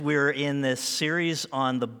We're in this series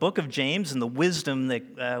on the book of James and the wisdom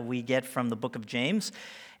that we get from the book of James.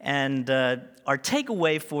 And our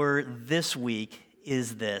takeaway for this week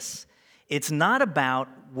is this. It's not about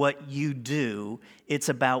what you do, it's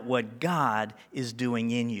about what God is doing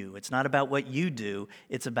in you. It's not about what you do,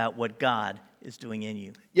 it's about what God is doing in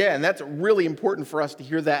you. Yeah, and that's really important for us to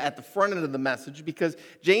hear that at the front end of the message because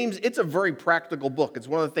James, it's a very practical book. It's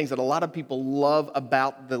one of the things that a lot of people love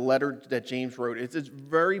about the letter that James wrote. It's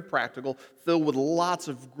very practical, filled with lots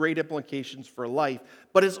of great implications for life,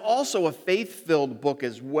 but it's also a faith-filled book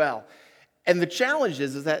as well. And the challenge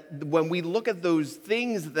is that when we look at those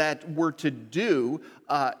things that we're to do,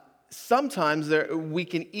 sometimes we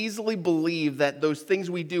can easily believe that those things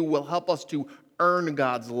we do will help us to earn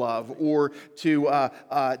God's love or to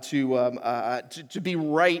be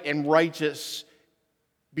right and righteous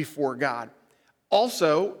before God.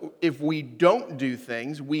 Also, if we don't do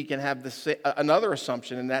things, we can have another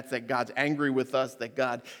assumption, and that's that God's angry with us, that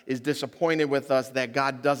God is disappointed with us, that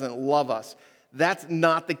God doesn't love us. That's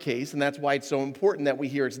not the case, and that's why it's so important that we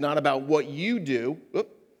hear it's not about what you do.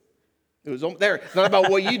 It's not about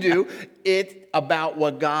what you do. It's about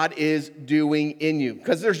what God is doing in you.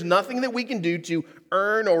 Because there's nothing that we can do to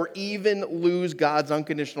earn or even lose God's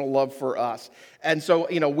unconditional love for us. And so,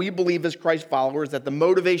 we believe as Christ followers that the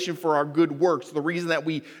motivation for our good works, the reason that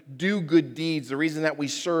we do good deeds, the reason that we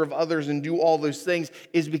serve others and do all those things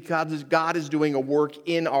is because God is doing a work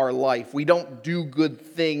in our life. We don't do good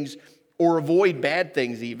things or avoid bad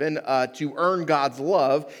things even, to earn God's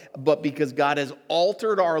love, but because God has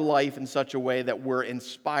altered our life in such a way that we're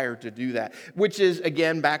inspired to do that. Which is,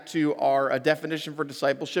 again, back to our definition for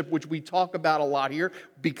discipleship, which we talk about a lot here,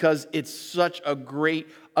 because it's such a great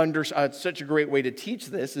way to teach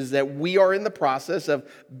this, is that we are in the process of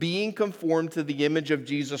being conformed to the image of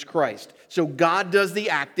Jesus Christ. So God does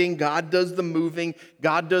the acting, God does the moving,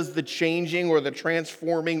 God does the changing or the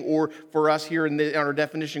transforming, or for us here in our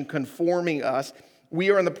definition, conforming us.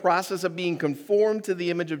 We are in the process of being conformed to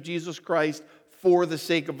the image of Jesus Christ for the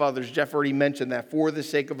sake of others. Jeff already mentioned that, for the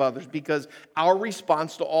sake of others, because our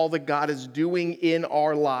response to all that God is doing in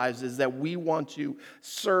our lives is that we want to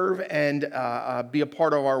serve and be a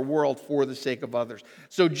part of our world for the sake of others.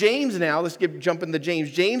 So James now, let's jump into James.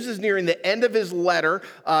 James is nearing the end of his letter.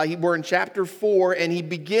 We're in chapter 4, and he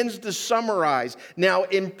begins to summarize. Now,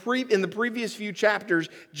 in the previous few chapters,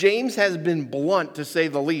 James has been blunt, to say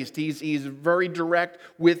the least. He's very direct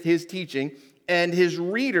with his teaching. And his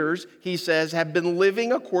readers, he says, have been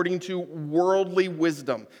living according to worldly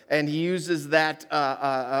wisdom. And he uses that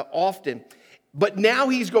often. But now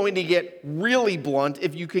he's going to get really blunt,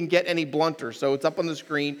 if you can get any blunter. So it's up on the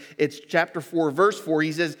screen. It's chapter 4, verse 4.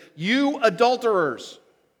 He says, "You adulterers."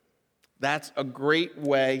 That's a great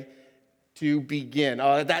way to begin.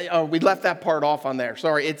 We left that part off on there.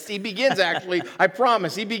 Sorry. He begins actually, I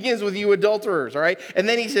promise. He begins with "you adulterers," all right? And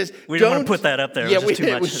then he says, we didn't want to put that up there. Yeah,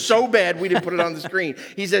 it was so bad we didn't put it on the screen.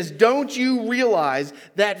 He says, "Don't you realize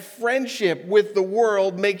that friendship with the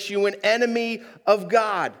world makes you an enemy of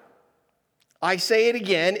God? I say it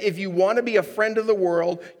again, if you want to be a friend of the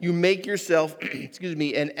world, you make yourself,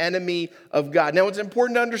 an enemy of God." Now, it's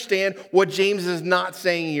important to understand what James is not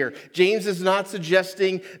saying here. James is not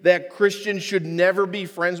suggesting that Christians should never be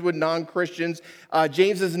friends with non-Christians.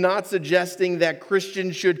 James is not suggesting that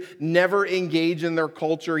Christians should never engage in their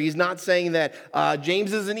culture. He's not saying that.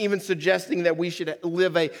 James isn't even suggesting that we should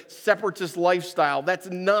live a separatist lifestyle. That's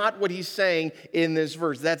not what he's saying in this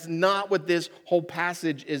verse. That's not what this whole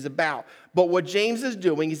passage is about. But what James is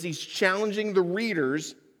doing is he's challenging the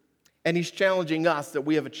readers and he's challenging us that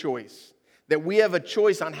we have a choice. That we have a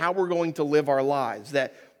choice on how we're going to live our lives.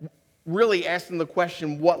 That really asking the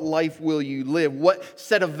question, what life will you live? What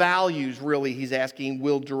set of values, really, he's asking,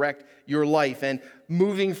 will direct your life? And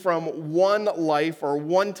moving from one life or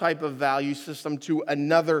one type of value system to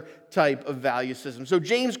another type of value system. So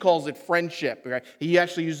James calls it friendship. Right? He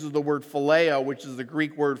actually uses the word phileo, which is the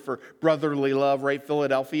Greek word for brotherly love, right?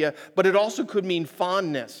 Philadelphia. But it also could mean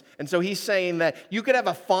fondness. And so he's saying that you could have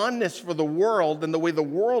a fondness for the world and the way the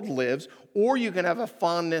world lives, or you can have a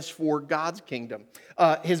fondness for God's kingdom.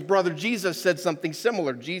 His brother Jesus said something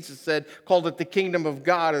similar. Jesus called it the kingdom of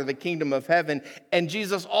God or the kingdom of heaven. And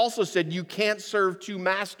Jesus also said you can't serve two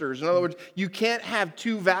masters. In other words, you can't have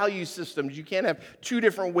two value systems. You can't have two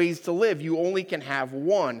different ways to live. You only can have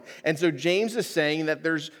one. And so James is saying that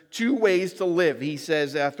there's two ways to live. He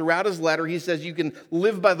says throughout his letter, he says you can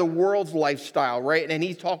live by the world's lifestyle, right? And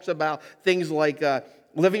he talks about things like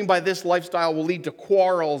Living by this lifestyle will lead to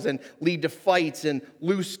quarrels and lead to fights and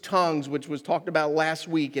loose tongues, which was talked about last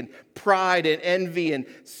week, and pride and envy and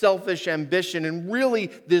selfish ambition. And really,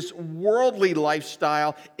 this worldly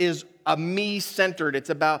lifestyle is a me-centered. It's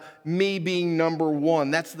about me being number one.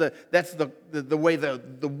 That's the way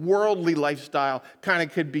the worldly lifestyle kind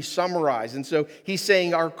of could be summarized. And so he's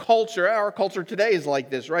saying our culture today is like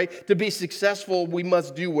this, right? To be successful, we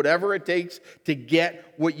must do whatever it takes to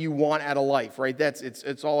get what you want out of life, right?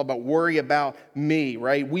 It's all about worry about me,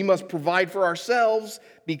 right? We must provide for ourselves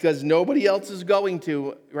because nobody else is going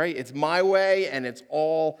to, right? It's my way and it's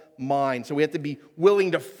all mine. So we have to be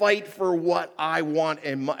willing to fight for what I want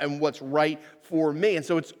and what's right for me. And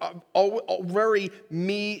so it's all very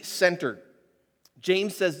me-centered.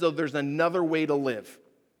 James says, though, there's another way to live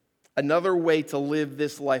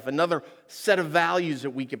this life, another set of values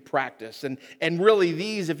that we could practice. And really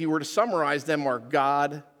these, if you were to summarize them, are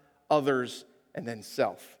God, others, and then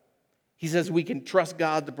self. He says we can trust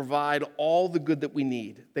God to provide all the good that we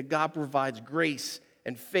need, that God provides grace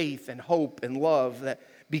and faith and hope and love, that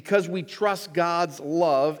because we trust God's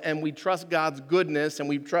love and we trust God's goodness and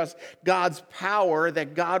we trust God's power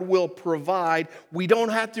that God will provide, we don't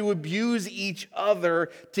have to abuse each other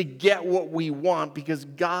to get what we want because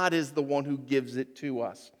God is the one who gives it to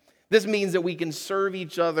us. This means that we can serve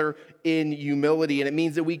each other in humility, and it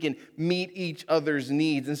means that we can meet each other's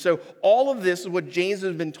needs. And so all of this is what James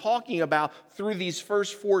has been talking about through these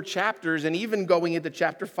first 4 chapters, and even going into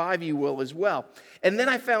chapter 5, you will as well. And then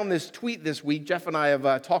I found this tweet this week. Jeff and I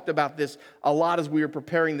have talked about this a lot as we were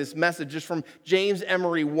preparing this message, just from James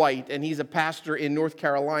Emery White, and he's a pastor in North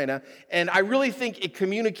Carolina. And I really think it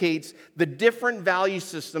communicates the different value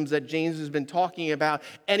systems that James has been talking about.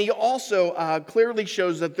 And he also clearly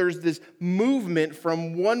shows that there's this movement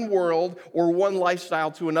from one world or one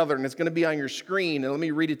lifestyle to another. And it's going to be on your screen. And let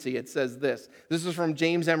me read it to you. It says this. This is from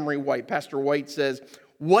James Emery White. Pastor White says,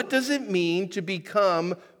 "What does it mean to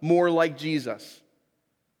become more like Jesus?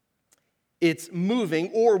 It's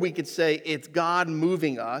moving, or we could say it's God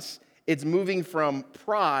moving us. It's moving from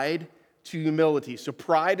pride to humility." So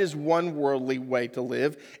pride is one worldly way to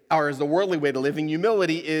live, or is the worldly way to live, and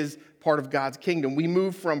humility is part of God's kingdom. We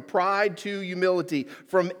move from pride to humility,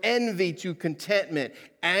 from envy to contentment,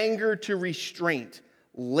 anger to restraint,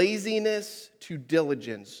 laziness to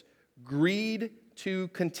diligence, greed to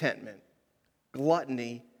contentment,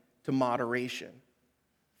 gluttony to moderation,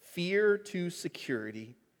 fear to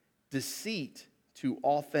security, deceit to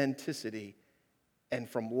authenticity, and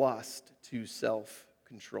from lust to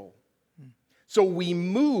self-control. So we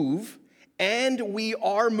move, and we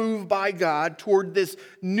are moved by God toward this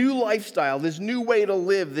new lifestyle, this new way to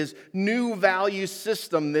live, this new value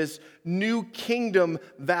system, this new kingdom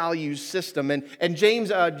value system. And James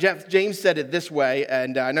said it this way,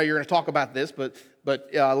 and I know you're going to talk about this, but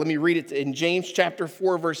let me read it in James chapter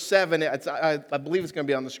 4, verse 7. I believe it's going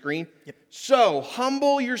to be on the screen. Yep. So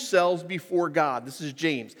humble yourselves before God. This is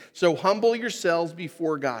James. So humble yourselves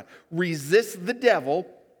before God. Resist the devil,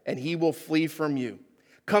 and he will flee from you.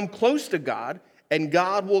 Come close to God, and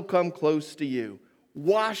God will come close to you.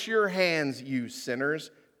 Wash your hands, you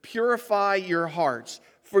sinners. Purify your hearts,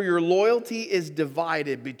 for your loyalty is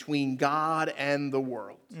divided between God and the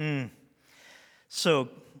world. So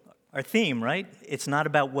our theme, right? It's not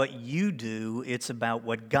about what you do, it's about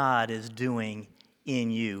what God is doing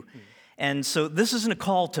in you. And so this isn't a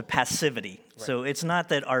call to passivity. Right. So it's not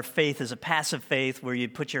that our faith is a passive faith where you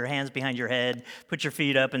put your hands behind your head, put your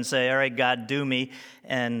feet up and say, all right, God, do me,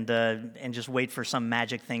 and just wait for some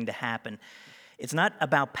magic thing to happen. It's not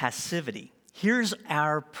about passivity. Here's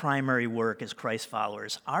our primary work as Christ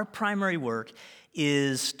followers. Our primary work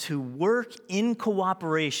is to work in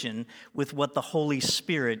cooperation with what the Holy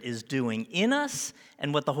Spirit is doing in us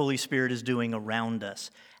and what the Holy Spirit is doing around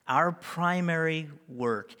us. Our primary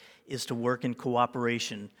work is to work in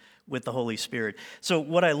cooperation with the Holy Spirit. So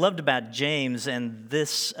what I loved about James and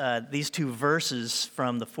these 2 verses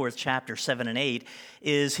from the 4th chapter, 7 and 8,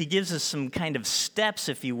 is he gives us some kind of steps,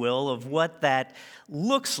 if you will, of what that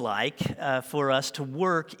looks like for us to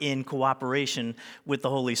work in cooperation with the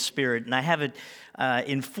Holy Spirit. And I have it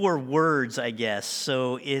in 4 words, I guess.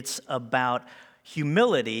 So it's about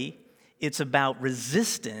humility, it's about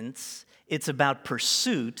resistance, it's about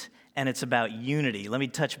pursuit, and it's about unity. Let me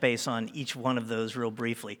touch base on each one of those real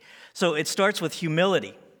briefly. So it starts with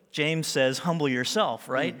humility. James says, humble yourself,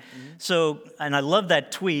 right? Mm-hmm. So, and I love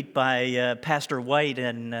that tweet by Pastor White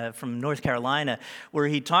from North Carolina, where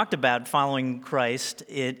he talked about following Christ.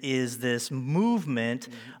 It is this movement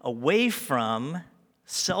away from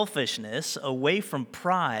selfishness, away from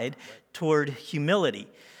pride, toward humility.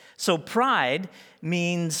 So pride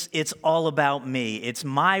means it's all about me. It's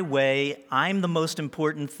my way. I'm the most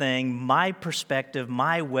important thing. My perspective,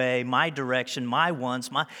 my way, my direction, my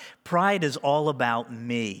wants. Pride is all about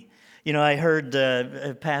me. You know, I heard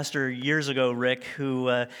a pastor years ago, Rick,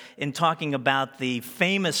 who, in talking about the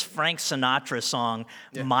famous Frank Sinatra song,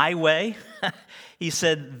 My Way, he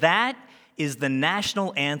said, that is the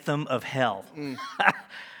national anthem of hell.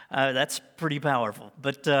 That's pretty powerful.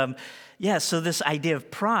 But so this idea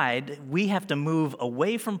of pride, we have to move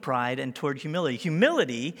away from pride and toward humility.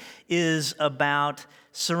 Humility is about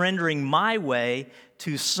surrendering my way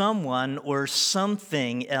to someone or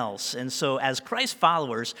something else. And so as Christ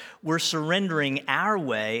followers, we're surrendering our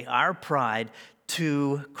way, our pride,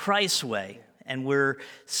 to Christ's way. And we're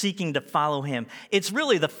seeking to follow him. It's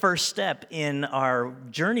really the first step in our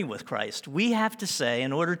journey with Christ. We have to say,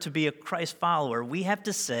 in order to be a Christ follower, we have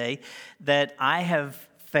to say that I have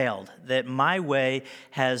failed, that my way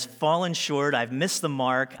has fallen short, I've missed the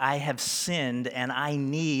mark, I have sinned, and I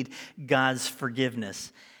need God's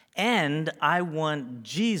forgiveness. And I want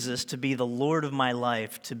Jesus to be the Lord of my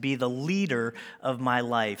life, to be the leader of my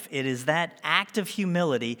life. It is that act of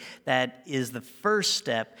humility that is the first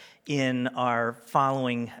step in our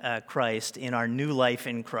following Christ, in our new life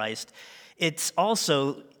in Christ. It's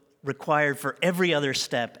also required for every other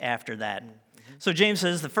step after that. So James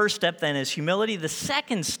says the first step then is humility. The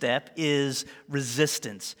second step is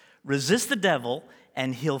resistance. Resist the devil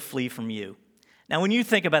and he'll flee from you. Now, when you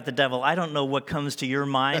think about the devil, I don't know what comes to your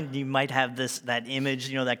mind. You might have that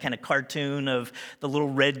image, that kind of cartoon of the little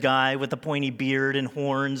red guy with the pointy beard and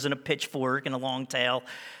horns and a pitchfork and a long tail.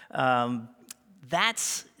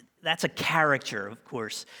 That's a caricature, of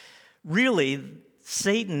course. Really,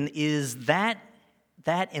 Satan is that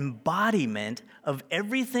embodiment of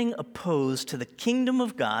everything opposed to the kingdom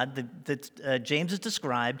of God that James has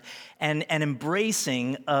described, and an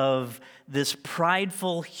embracing of this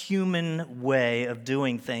prideful human way of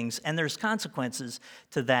doing things, and there's consequences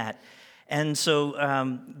to that. And so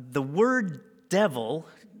the word devil,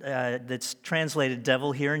 that's translated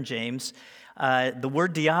devil here in James, the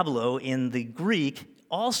word diablo in the Greek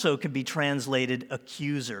also could be translated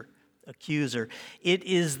accuser. It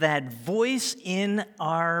is that voice in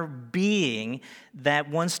our being that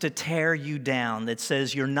wants to tear you down, that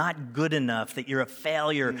says you're not good enough, that you're a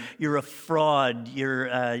failure, you're a fraud,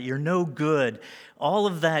 you're no good. All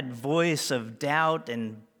of that voice of doubt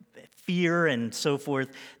and fear and so forth,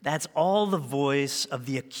 that's all the voice of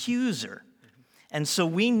the accuser. And so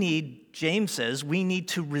James says, we need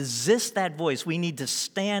to resist that voice. We need to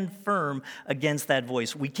stand firm against that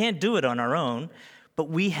voice. We can't do it on our own, but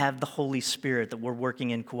we have the Holy Spirit that we're working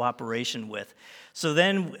in cooperation with. So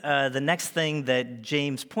then the next thing that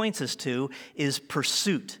James points us to is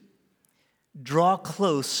pursuit. Draw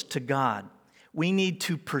close to God. We need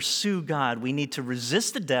to pursue God. We need to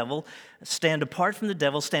resist the devil, stand apart from the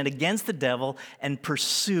devil, stand against the devil, and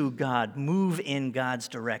pursue God. Move in God's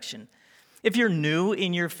direction. If you're new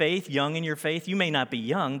in your faith, young in your faith, you may not be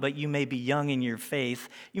young, but you may be young in your faith.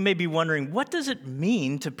 You may be wondering, what does it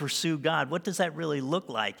mean to pursue God? What does that really look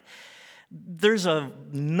like? There's a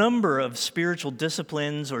number of spiritual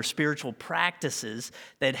disciplines or spiritual practices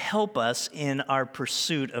that help us in our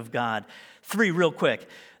pursuit of God. 3 real quick.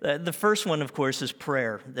 The first one, of course, is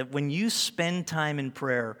prayer. That when you spend time in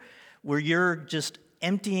prayer, where you're just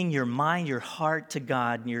emptying your mind, your heart to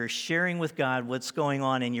God, and you're sharing with God what's going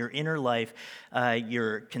on in your inner life,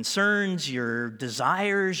 your concerns, your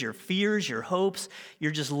desires, your fears, your hopes, you're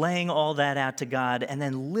just laying all that out to God and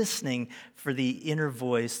then listening for the inner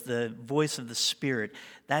voice, the voice of the Spirit.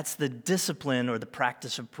 That's the discipline or the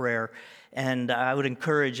practice of prayer. And I would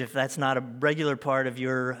encourage, if that's not a regular part of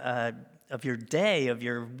your day, of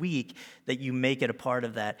your week, that you make it a part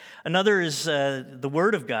of that. Another is the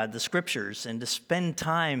Word of God, the Scriptures, and to spend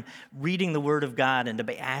time reading the Word of God and to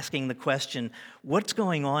be asking the question, what's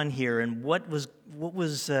going on here, and what was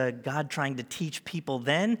God trying to teach people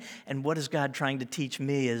then, and what is God trying to teach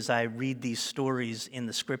me as I read these stories in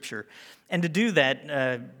the Scripture? And to do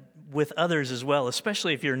that with others as well,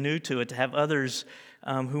 especially if you're new to it, to have others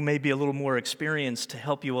who may be a little more experienced to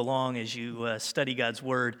help you along as you study God's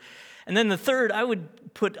Word. And then the third, I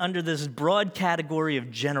would put under this broad category of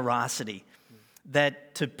generosity,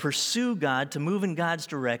 that to pursue God, to move in God's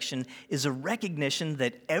direction, is a recognition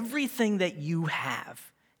that everything that you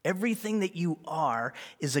have, everything that you are,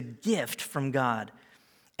 is a gift from God.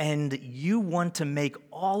 And you want to make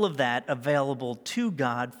all of that available to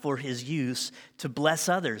God for His use to bless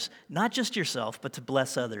others, not just yourself, but to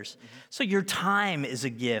bless others. So your time is a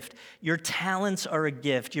gift. Your talents are a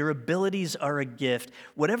gift. Your abilities are a gift.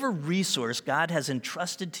 Whatever resource God has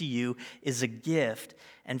entrusted to you is a gift.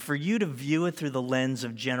 and for you to view it through the lens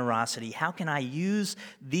of generosity. How can I use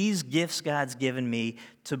these gifts God's given me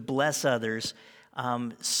to bless others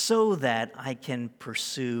so that I can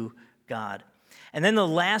pursue God? And then the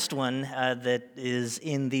last one that is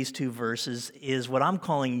in these two verses is what I'm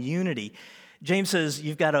calling unity. James says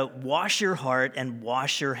you've got to wash your heart and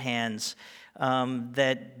wash your hands,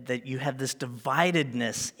 that you have this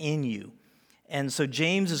dividedness in you. And so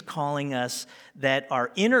James is calling us that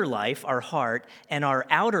our inner life, our heart, and our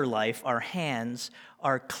outer life, our hands,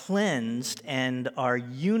 are cleansed and are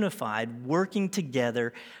unified, working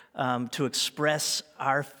together to express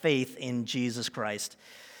our faith in Jesus Christ.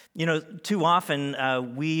 You know, too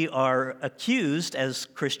often we are accused as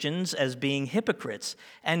Christians as being hypocrites.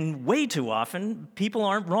 And way too often, people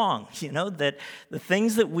aren't wrong. You know, that the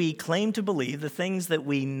things that we claim to believe, the things that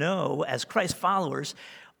we know as Christ followers,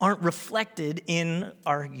 aren't reflected in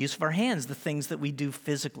our use of our hands, the things that we do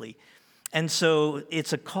physically. And so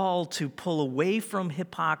it's a call to pull away from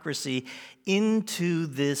hypocrisy into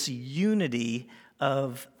this unity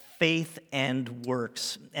of faith and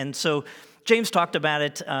works. And so James talked about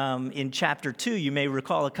it in chapter 2. You may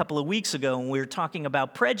recall a couple of weeks ago when we were talking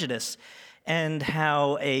about prejudice and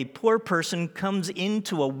how a poor person comes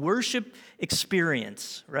into a worship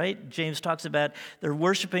experience, right? James talks about they're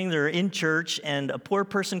worshiping, they're in church, and a poor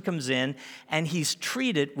person comes in, and he's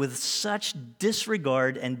treated with such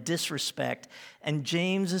disregard and disrespect. And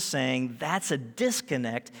James is saying that's a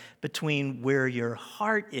disconnect between where your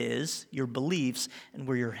heart is, your beliefs, and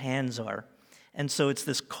where your hands are. And so it's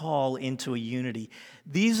this call into a unity.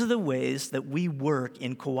 These are the ways that we work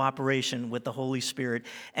in cooperation with the Holy Spirit.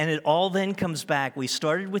 And it all then comes back. We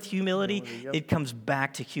started with humility. It comes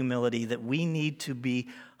back to humility, that we need to be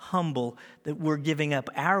humble, that we're giving up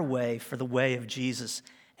our way for the way of Jesus.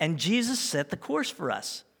 And Jesus set the course for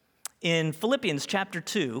us. In Philippians chapter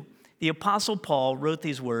 2, the Apostle Paul wrote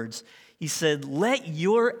these words. He said, "Let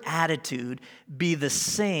your attitude be the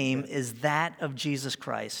same as that of Jesus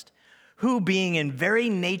Christ, who, being in very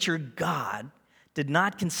nature God, did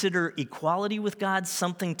not consider equality with God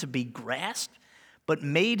something to be grasped, but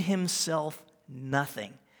made himself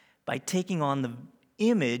nothing by taking on the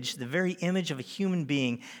very image of a human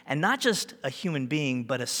being, and not just a human being,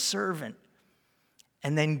 but a servant,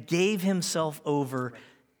 and then gave himself over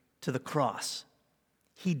to the cross."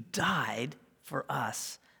 He died for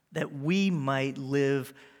us that we might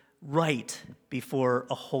live right before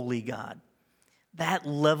a holy God. That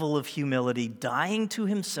level of humility, dying to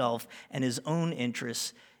himself and his own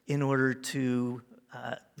interests in order to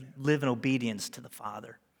live in obedience to the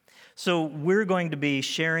Father. So we're going to be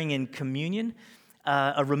sharing in communion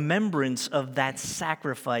a remembrance of that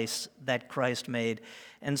sacrifice that Christ made.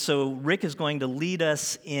 And so Rick is going to lead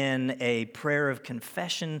us in a prayer of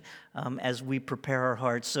confession as we prepare our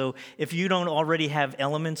hearts. So if you don't already have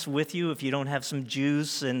elements with you, if you don't have some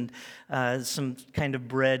juice and some kind of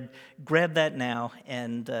bread, grab that now,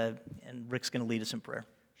 and Rick's going to lead us in prayer.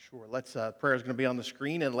 Sure. Prayer is going to be on the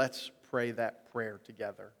screen, and let's pray that prayer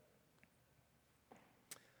together.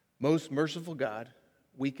 Most merciful God,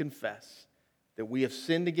 we confess that we have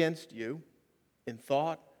sinned against you in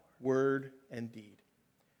thought, word, and deed,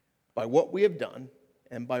 by what we have done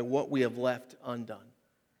and by what we have left undone.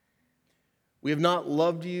 We have not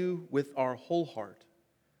loved you with our whole heart,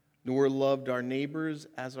 nor loved our neighbors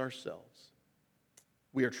as ourselves.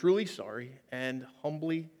 We are truly sorry and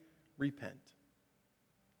humbly repent.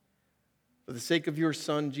 For the sake of your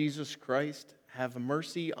Son, Jesus Christ, have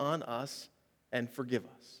mercy on us and forgive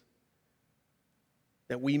us,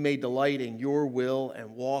 that we may delight in your will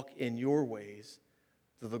and walk in your ways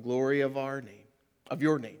to the glory of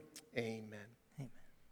your name. Amen.